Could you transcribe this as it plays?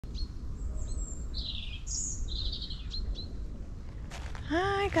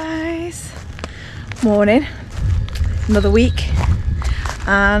Hi guys, morning, another week,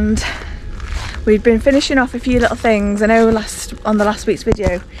 and we've been finishing off a few little things. I know on the last week's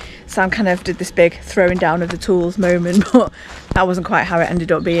video Sam kind of did this big throwing down of the tools moment, but that wasn't quite how it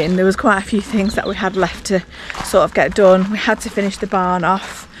ended up being. There was quite a few things that we had left to sort of get done. We had to finish the barn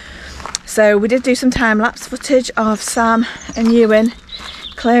off, so we did do some time-lapse footage of Sam and Euan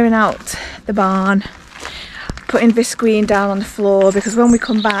clearing out the barn, putting visqueen down on the floor, because when we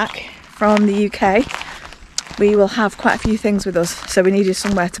come back from the UK we will have quite a few things with us, so we needed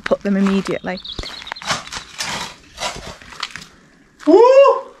somewhere to put them immediately.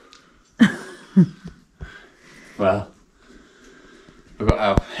 Woo! Well, we've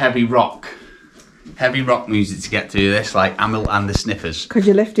got a heavy rock music to get to this, like Amil and the Sniffers. Because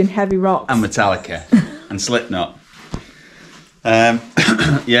you're lifting heavy rocks. And Metallica and Slipknot.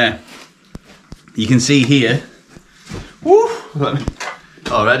 Yeah, you can see here. Woo!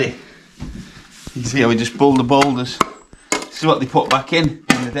 Already. You can see how we just pulled the boulders. This is what they put back in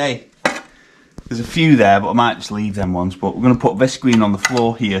the day. There's a few there, but I might just leave them ones. But we're going to put visqueen on the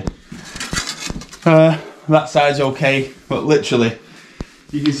floor here. That side's okay, but literally,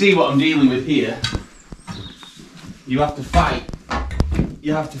 you can see what I'm dealing with here. You have to fight.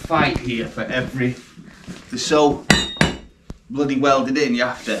 You have to fight here for every. They're so bloody welded in. You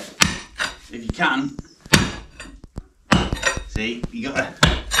have to, if you can. See, you gotta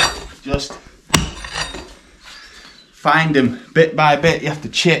just find them bit by bit. You have to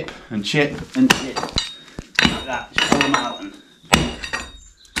chip and chip and chip like that. Just pull them out, and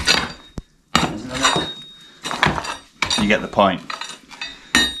you get the point.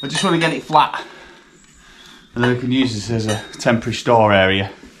 I just want to get it flat, and then we can use this as a temporary store area.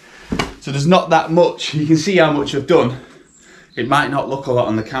 So there's not that much. You can see how much I've done. It might not look a lot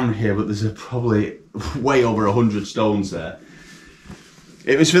on the camera here, but there's probably way over 100 stones there.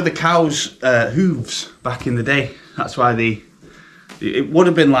 It was for the cows' hooves back in the day. That's why it would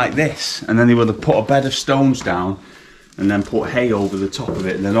have been like this, and then they would have put a bed of stones down and then put hay over the top of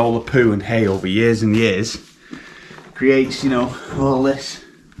it, and then all the poo and hay over years and years creates, you know, all this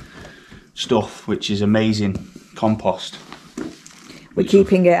stuff, which is amazing compost. We're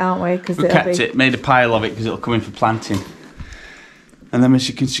keeping it, aren't we? Because we kept it, made a pile of it because it'll come in for planting, and then we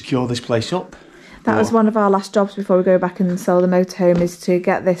can secure this place up. That was one of our last jobs before we go back and sell the motorhome, is to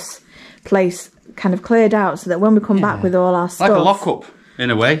get this place kind of cleared out so that when we come back with all our stuff, like a lock-up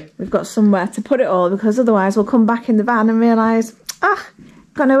in a way, we've got somewhere to put it all, because otherwise we'll come back in the van and realise,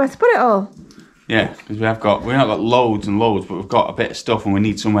 got nowhere to put it all. Yeah, because we've not got loads and loads, but we've got a bit of stuff and we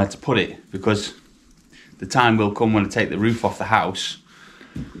need somewhere to put it, because the time will come when I take the roof off the house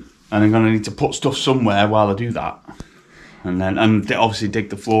and I'm going to need to put stuff somewhere while I do that. And obviously dig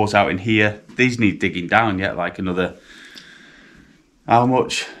the floors out in here. These need digging down yet, like another, how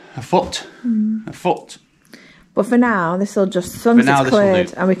much? A foot? A foot. But for now, this will just, as long as it's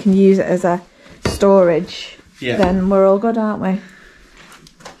cleared and we can use it as a storage, then we're all good, aren't we?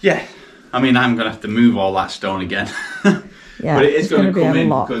 Yeah. I mean, I'm going to have to move all that stone again. Yeah, but it is going to come in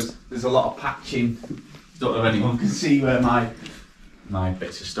because there's a lot of patching. Don't know if anyone can see where my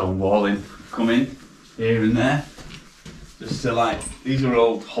bits of stone walling come in, here and there. Just to, like, these are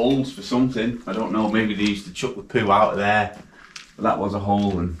old holes for something. I don't know, maybe they used to chuck the poo out of there. But that was a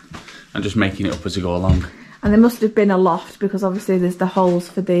hole, and I'm just making it up as I go along. And there must have been a loft, because obviously there's the holes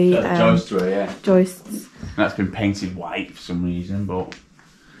for the joists. And that's been painted white for some reason, but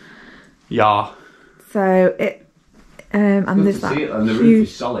yeah. So it, and there's that. And the roof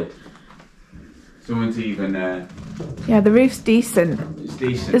is solid. Someone's even. Yeah, the roof's decent. It's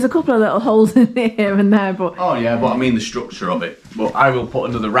decent. There's a couple of little holes in here and there, but. Oh yeah, but I mean the structure of it. But I will put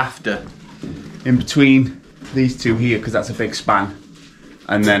another rafter in between these two here, because that's a big span,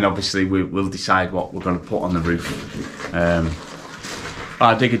 and then obviously we'll decide what we're going to put on the roof.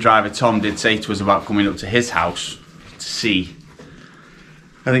 Our digger driver Tom did say to us about coming up to his house to see.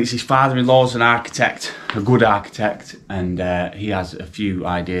 I think it's his father-in-law's an architect, a good architect, and he has a few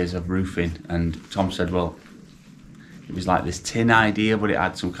ideas of roofing, and Tom said, well, it was like this tin idea, but it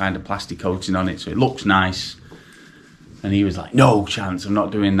had some kind of plastic coating on it, so it looks nice. And he was like, no chance, I'm not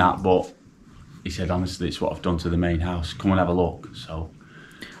doing that. But he said, honestly, it's what I've done to the main house. Come and have a look. So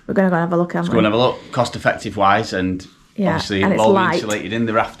we're going to go and have a look, let's go and have a look. Cost effective wise, and obviously and all insulated in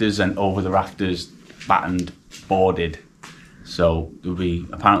the rafters and over the rafters, battened, boarded. So there'll be,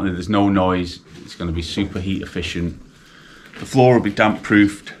 apparently there's no noise. It's going to be super heat efficient. The floor will be damp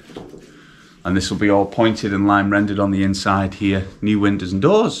proofed. And this will be all pointed and lime rendered on the inside here. New windows and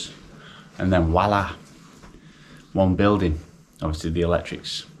doors. And then voila. One building. Obviously the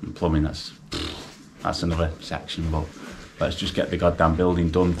electrics and plumbing, that's another section, but let's just get the goddamn building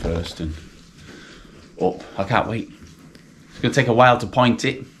done first and up. I can't wait. It's going to take a while to point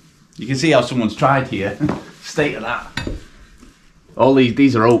it. You can see how someone's tried here. State of that. All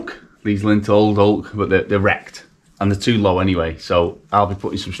these are oak. These old oak, but they're wrecked. And they're too low anyway. So I'll be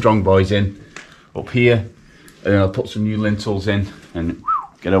putting some strong boys in up here. And then I'll put some new lintels in and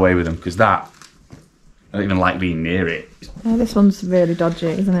get away with them. Because that, I don't even like being near it. Yeah, this one's really dodgy,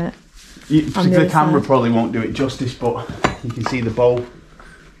 isn't it? The camera probably won't do it justice, but you can see the bow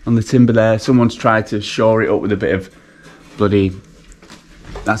on the timber there. Someone's tried to shore it up with a bit of bloody,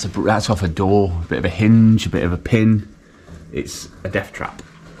 that's off a door, a bit of a hinge, a bit of a pin. It's a death trap.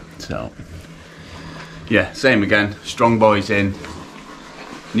 So yeah, same again, strong boys in,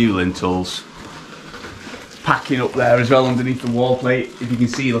 new lintels, packing up there as well underneath the wall plate. If you can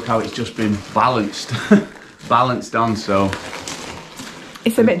see, look how it's just been balanced balanced on. So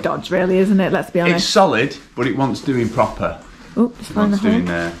it's a bit dodgy really, isn't it? Let's be honest. It's solid, but it wants doing proper. Oh, it's fine. Wants doing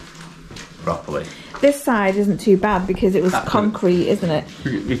properly. This side isn't too bad because it was concrete, isn't it?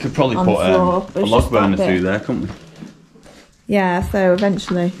 We could probably put a log burner through there, couldn't we? Yeah, so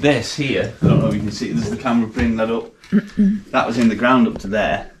eventually. This here, I don't know if you can see, there's the camera bringing that up. That was in the ground up to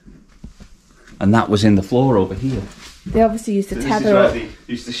there. And that was in the floor over here. They obviously used to tether up. They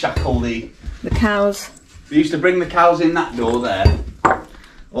used to shackle the cows. They used to bring the cows in that door there.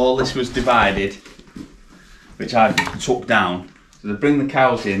 All this was divided, which I took down. So they'd bring the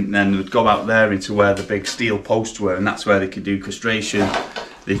cows in and then they'd go out there into where the big steel posts were, and that's where they could do castration.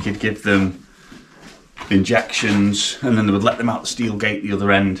 They could give them injections, and then they would let them out the steel gate the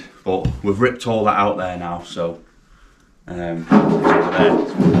other end. But we've ripped all that out there now, so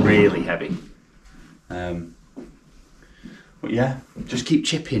it's really heavy. But yeah, just keep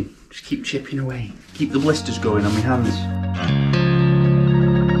chipping away. Keep the blisters going on my hands.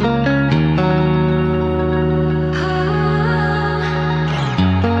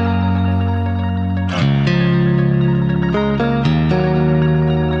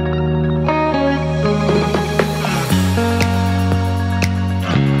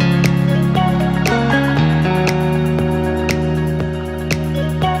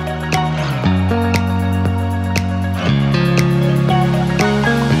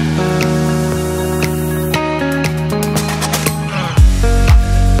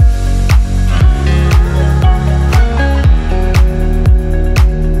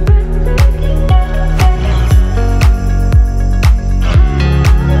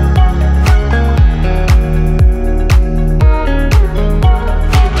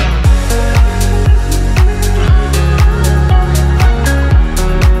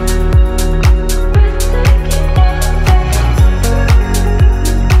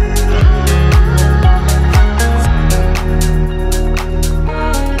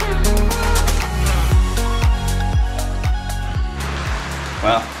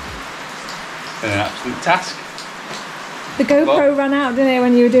 Task. The GoPro ran out, didn't it,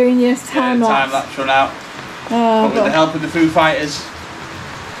 when you were doing your time lapse? Time lapse run out. But with the help of the Foo Fighters,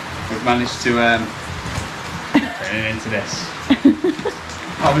 we've managed to turn it into this.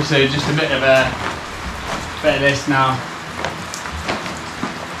 Obviously, just a bit of this now.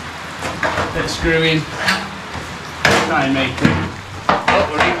 Bit of screwing. Try and make it.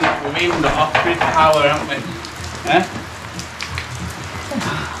 Oh, we've even got off-grid power, haven't we?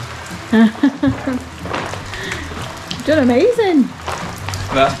 You've done amazing.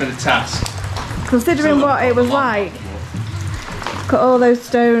 Well, that's been a task. Considering what it was like. Look at all those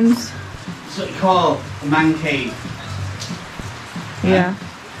stones. It's what you call a man cave. Yeah.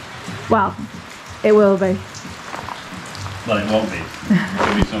 Well, it will be. Well, it won't be.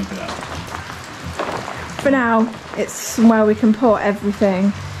 It'll be something else. For now, it's somewhere we can put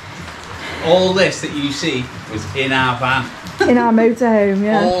everything. All this that you see was in our van. In our motorhome,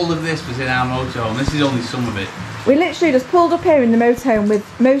 yeah. All of this was in our motorhome. This is only some of it. We literally just pulled up here in the motorhome with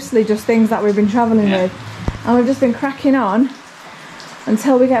mostly just things that we've been travelling with. And we've just been cracking on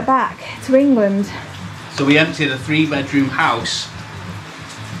until we get back to England. So we emptied a 3-bedroom house.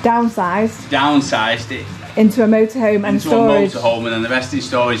 Downsized it. Into a motorhome and storage. Into a motorhome, and then the rest in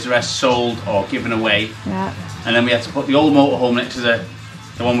storage, the rest sold or given away. Yeah. And then we had to put the old motorhome next to the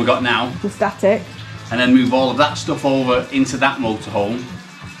one we got now. The static. And then move all of that stuff over into that motorhome.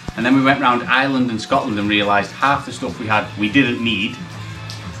 And then we went round Ireland and Scotland and realised half the stuff we had we didn't need.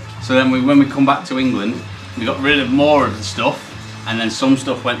 So then when we come back to England, we got rid of more of the stuff, and then some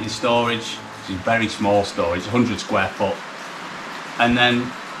stuff went in storage, which is very small storage, 100 square foot. And then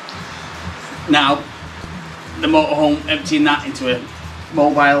now the motorhome, emptying that into a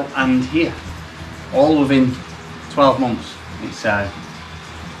mobile, and here, all within 12 months.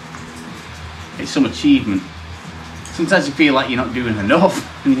 It's some achievement. sometimes you feel like you're not doing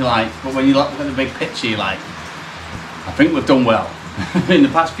enough, and you're like, but when you look at the big picture, you're like, I think we've done well. In the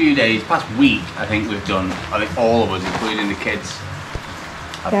past few days, past week, I think we've done, I think all of us, including the kids,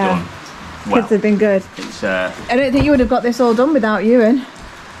 have done well. Kids have been good. It's, I don't think you would have got this all done without Euan.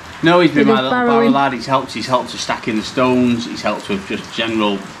 No, he's been my little barrow lad. He's helped with stacking the stones. He's helped with just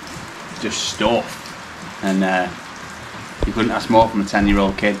general, just stuff. And you couldn't ask more from a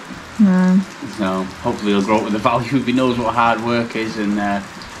 10-year-old kid. No. So hopefully he'll grow up with the value if he knows what hard work is. And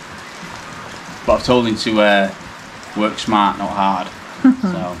but I've told him to work smart, not hard.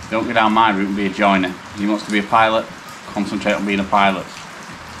 So don't go down my route and be a joiner. If he wants to be a pilot, concentrate on being a pilot.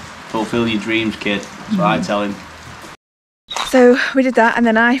 Fulfill your dreams, kid. That's what I tell him. So we did that, and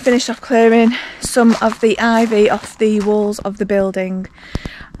then I finished off clearing some of the ivy off the walls of the building.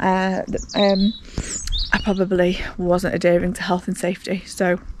 I probably wasn't adhering to health and safety,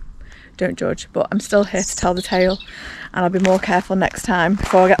 so don't judge, but I'm still here to tell the tale, and I'll be more careful next time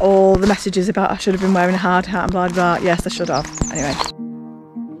before I get all the messages about I should have been wearing a hard hat and blah blah. Yes, I should have. Anyway.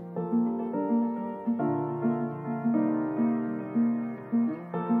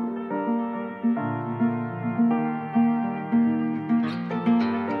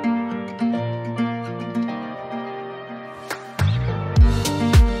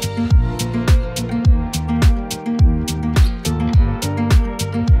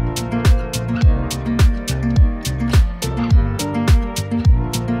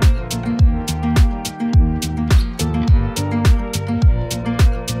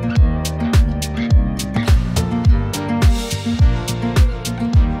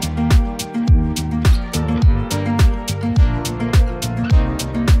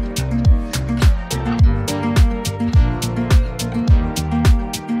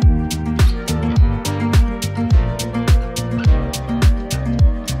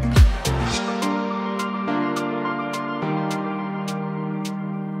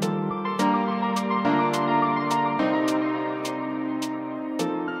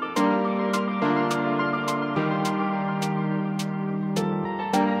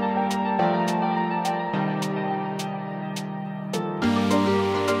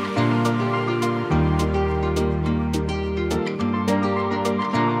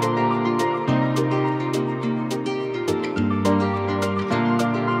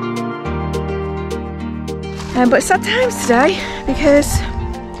 But it's sad times today because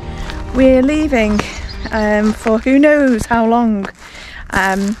we're leaving for who knows how long.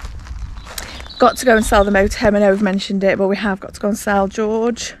 Got to go and sell the motorhome. I know we've mentioned it, but we have got to go and sell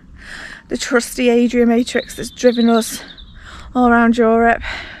George, the trusty Adrian Matrix that's driven us all around Europe,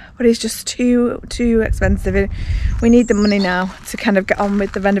 but he's just too expensive. We need the money now to kind of get on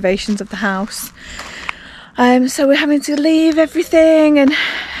with the renovations of the house. So we're having to leave everything,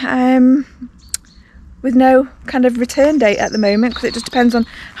 and with no kind of return date at the moment, because it just depends on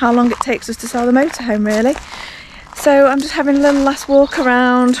how long it takes us to sell the motorhome, really. So I'm just having a little last walk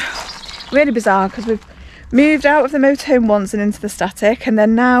around. Really bizarre, because we've moved out of the motorhome once and into the static, and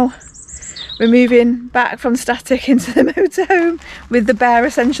then now we're moving back from static into the motorhome with the bare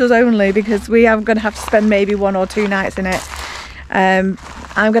essentials only, because we are going to have to spend maybe 1 or 2 nights in it. I'm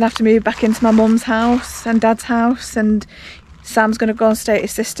going to have to move back into my mum's house and dad's house, and Sam's going to go and stay at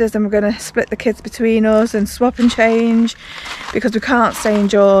his sister's, and we're going to split the kids between us and swap and change, because we can't stay in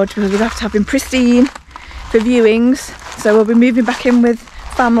George because we'd have to have him pristine for viewings. So we'll be moving back in with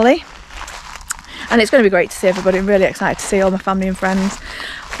family, and it's going to be great to see everybody. I'm really excited to see all my family and friends,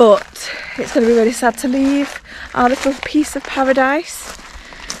 but it's going to be really sad to leave our little piece of paradise.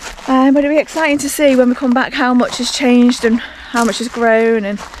 But it'll be exciting to see when we come back how much has changed and how much has grown,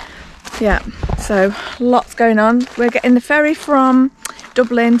 and yeah, so lots going on. We're getting the ferry from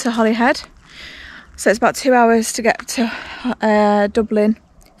Dublin to Holyhead, so it's about 2 hours to get to Dublin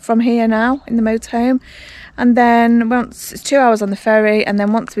from here now in the motorhome, and then once it's 2 hours on the ferry, and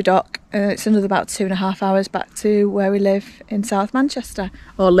then once we dock, it's another about 2.5 hours back to where we live in South Manchester,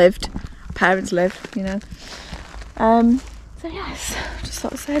 or lived. Parents live, you know. So yes, just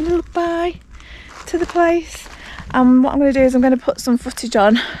thought to say a little bye to the place. And what I'm going to do is I'm going to put some footage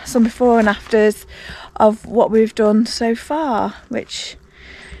on, some before and afters of what we've done so far, which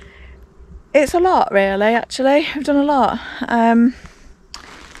it's a lot really, actually. We've done a lot.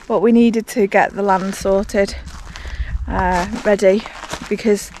 But we needed to get the land sorted, ready,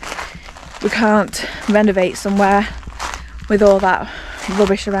 because we can't renovate somewhere with all that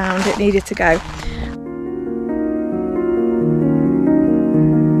rubbish around. It needed to go.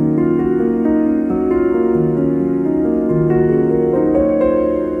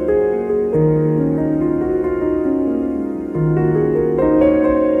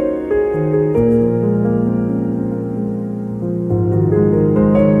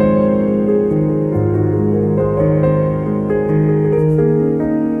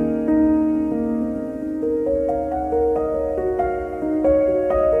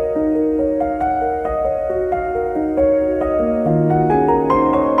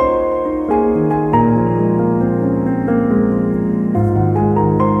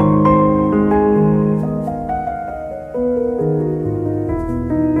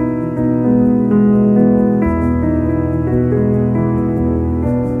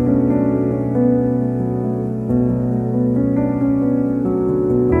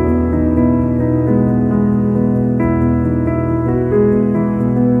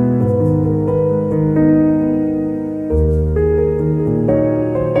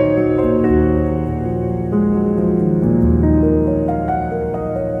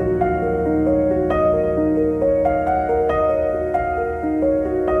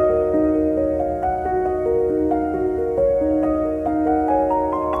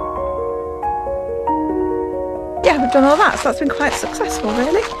 we've done all that, so that's been quite successful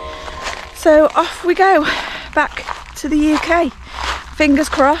really. So off we go back to the UK. Fingers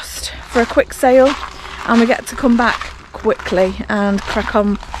crossed for a quick sale and we get to come back quickly and crack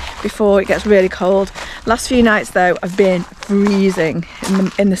on before it gets really cold. Last few nights though have been freezing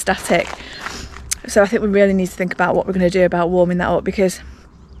in the static, so I think we really need to think about what we're going to do about warming that up, because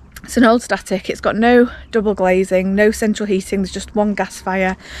it's an old static, it's got no double glazing, no central heating, there's just one gas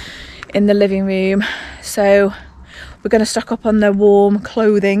fire in the living room. So we're going to stock up on the warm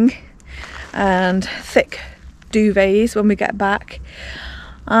clothing and thick duvets when we get back,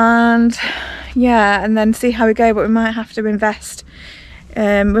 and yeah, and then see how we go. But we might have to invest.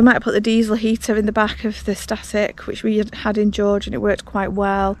 We might put the diesel heater in the back of the static, which we had in George, and it worked quite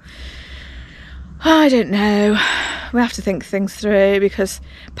well. I don't know, we have to think things through, because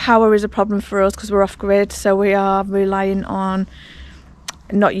power is a problem for us because we're off grid, so we are relying on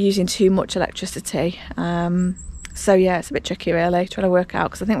not using too much electricity. So yeah, it's a bit tricky really trying to work out,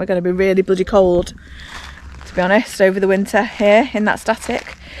 because I think we're going to be really bloody cold, to be honest, over the winter here in that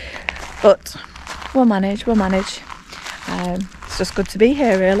static. But we'll manage. It's just good to be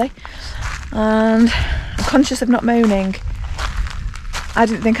here really, and I'm conscious of not moaning. I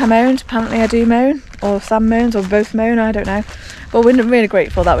didn't think I moaned, apparently I do moan, or Sam moans, or both moan, I don't know. But we're really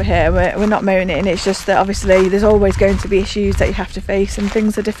grateful that we're here, we're not moaning. It's just that obviously there's always going to be issues that you have to face, and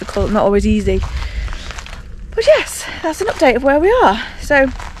things are difficult, not always easy. But yes, that's an update of where we are. So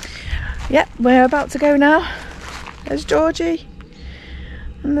yeah, we're about to go now. There's Georgie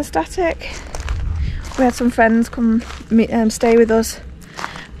and the static. We had some friends come stay with us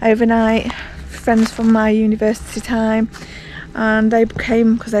overnight, friends from my university time, and they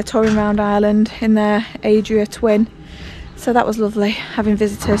came because they're touring around Ireland in their Adria twin. So that was lovely, having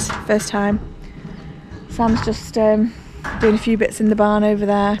visitors, first time. Sam's just doing a few bits in the barn over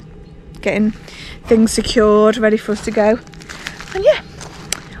there, getting things secured, ready for us to go. And yeah,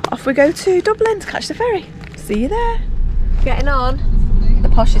 off we go to Dublin to catch the ferry. See you there. Getting on the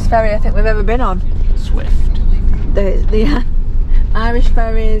poshest ferry I think we've ever been on. Swift. The Irish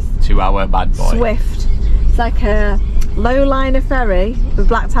ferries. 2 hour bad boy. Swift. It's like a low liner ferry with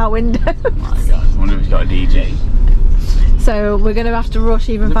blacked out windows. Oh my god, I wonder if it's got a DJ. So we're going to have to rush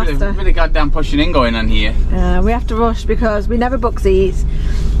even faster. There's a bit of goddamn pushing in going on here. We have to rush because we never book seats,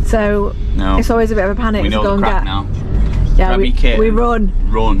 so no, it's always a bit of a panic. We know the crack now. Yeah, grab your kit, we run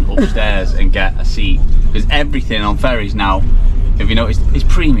upstairs and get a seat, because everything on ferries now, if you noticed, is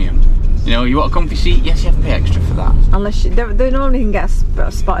premium. You know, you want a comfy seat, yes, you have to pay extra for that. Unless they normally can get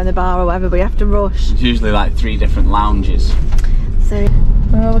a spot in the bar or whatever, but you have to rush. It's usually like 3 different lounges. So,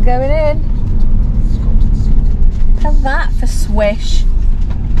 well, we're going in. Look at that for swish.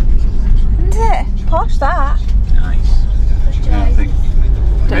 Isn't it? Posh that. Nice. I think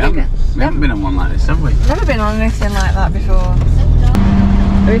we haven't been on one like this, have we? Never been on anything like that before.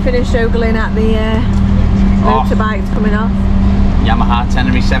 Have we finished ogling at the motorbikes coming off? Yamaha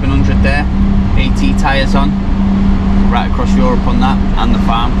Tenere 700 there, AT tyres on, right across Europe on that, and the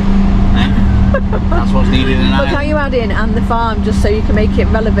farm. That's what's needed in Ireland. Can't you add in "and the farm" just so you can make it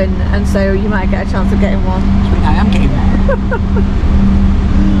relevant, and so you might get a chance of getting one? I am getting one.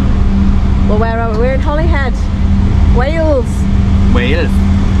 Well, where are we? We're in Holyhead, Wales. Wales.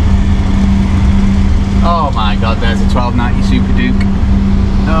 Oh my god, there's a 1290 Super Duke.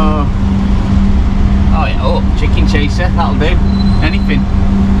 Oh yeah, chicken chaser, that'll do. Anything.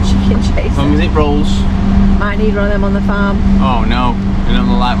 Chicken chaser. As long as it rolls. Might need one of them on the farm. Oh no, it doesn't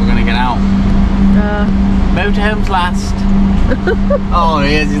look like we're going to get out. Motorhome's last. Oh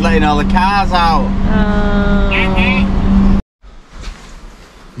he is, he's letting all the cars out.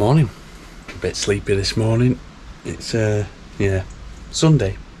 Morning. A bit sleepy this morning. It's yeah,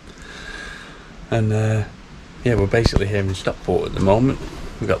 Sunday. And yeah, we're basically here in Stockport at the moment.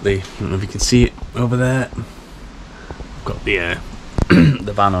 We've got the, I don't know if you can see it over there. We've got the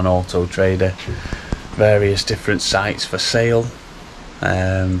the van on Auto Trader, various different sites for sale.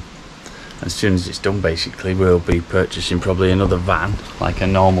 As soon as it's done, basically we'll be purchasing probably another van, like a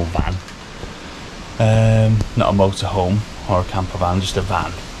normal van, not a motorhome or a camper van, just a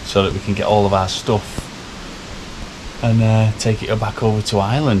van, so that we can get all of our stuff and take it back over to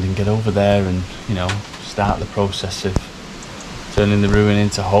Ireland and get over there and, you know, start the process of turning the ruin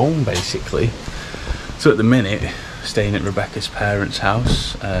into home, basically. So at the minute, staying at Rebecca's parents'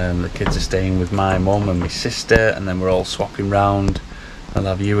 house. The kids are staying with my mum and my sister, and then we're all swapping round. I'll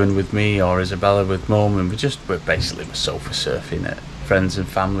have Euan with me or Isabella with mum, and we're basically sofa surfing at friends and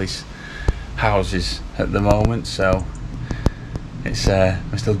family's houses at the moment. So it's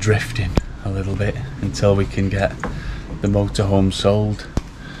we're still drifting a little bit until we can get the motorhome sold.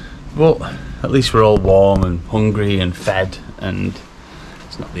 But at least we're all warm and hungry and fed, and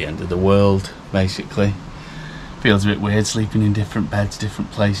it's not the end of the world, basically. Feels a bit weird sleeping in different beds,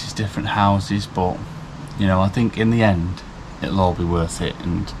 different places, different houses, but you know, I think in the end it'll all be worth it,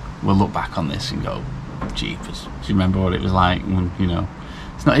 and we'll look back on this and go, jeepers, do you remember what it was like when, you know,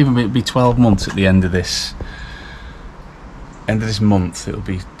 it's not even, it'll be 12 months at the end of this month. It'll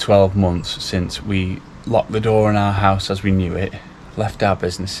be 12 months since we locked the door on our house as we knew it, left our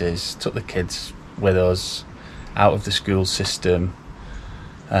businesses, took the kids with us out of the school system.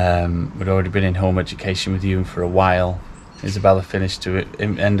 We'd already been in home education with Euan for a while. Isabella finished to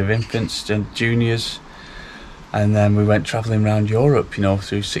end of infants and juniors, and then we went travelling around Europe, you know,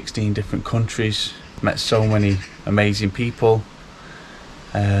 through 16 different countries, met so many amazing people,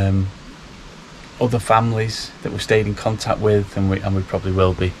 other families that we stayed in contact with, and we probably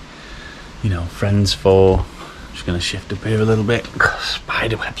will be, you know, friends for, I'm just going to shift up here a little bit,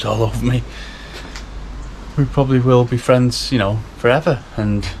 spider webs all over me. We probably will be friends, you know, forever,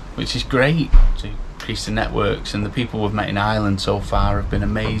 and which is great to increase the networks, and the people we've met in Ireland so far have been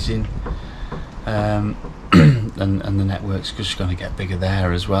amazing, and the network's just going to get bigger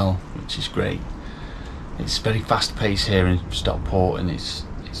there as well, which is great. It's very fast paced here in Stockport, and it's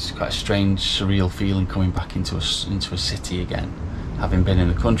quite a strange, surreal feeling coming back into a city again, having been in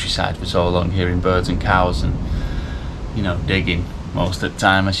the countryside for so long, hearing birds and cows and, you know, digging most of the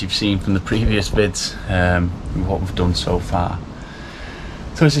time, as you've seen from the previous vids, what we've done so far.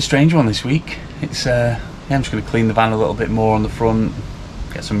 So it's a strange one this week. It's yeah, I'm just going to clean the van a little bit more on the front,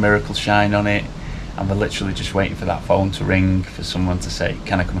 get some miracle shine on it, and we're literally just waiting for that phone to ring for someone to say,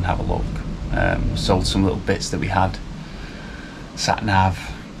 can I come and have a look? Sold some little bits that we had, sat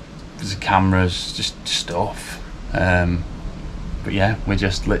nav, there's cameras, just stuff, but yeah, we're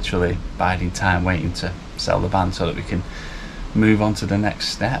just literally biding time, waiting to sell the van so that we can move on to the next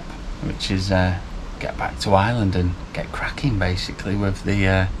step, which is get back to Ireland and get cracking basically with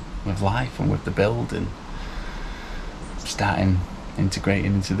the with life and with the build, and starting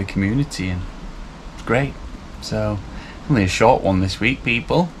integrating into the community, and it's great. So only a short one this week,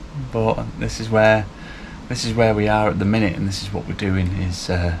 people, but this is where we are at the minute, and this is what we're doing, is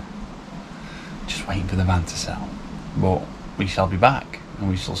just waiting for the van to sell. But we shall be back, and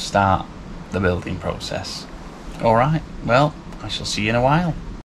we shall start the building process. Alright, well, I shall see you in a while.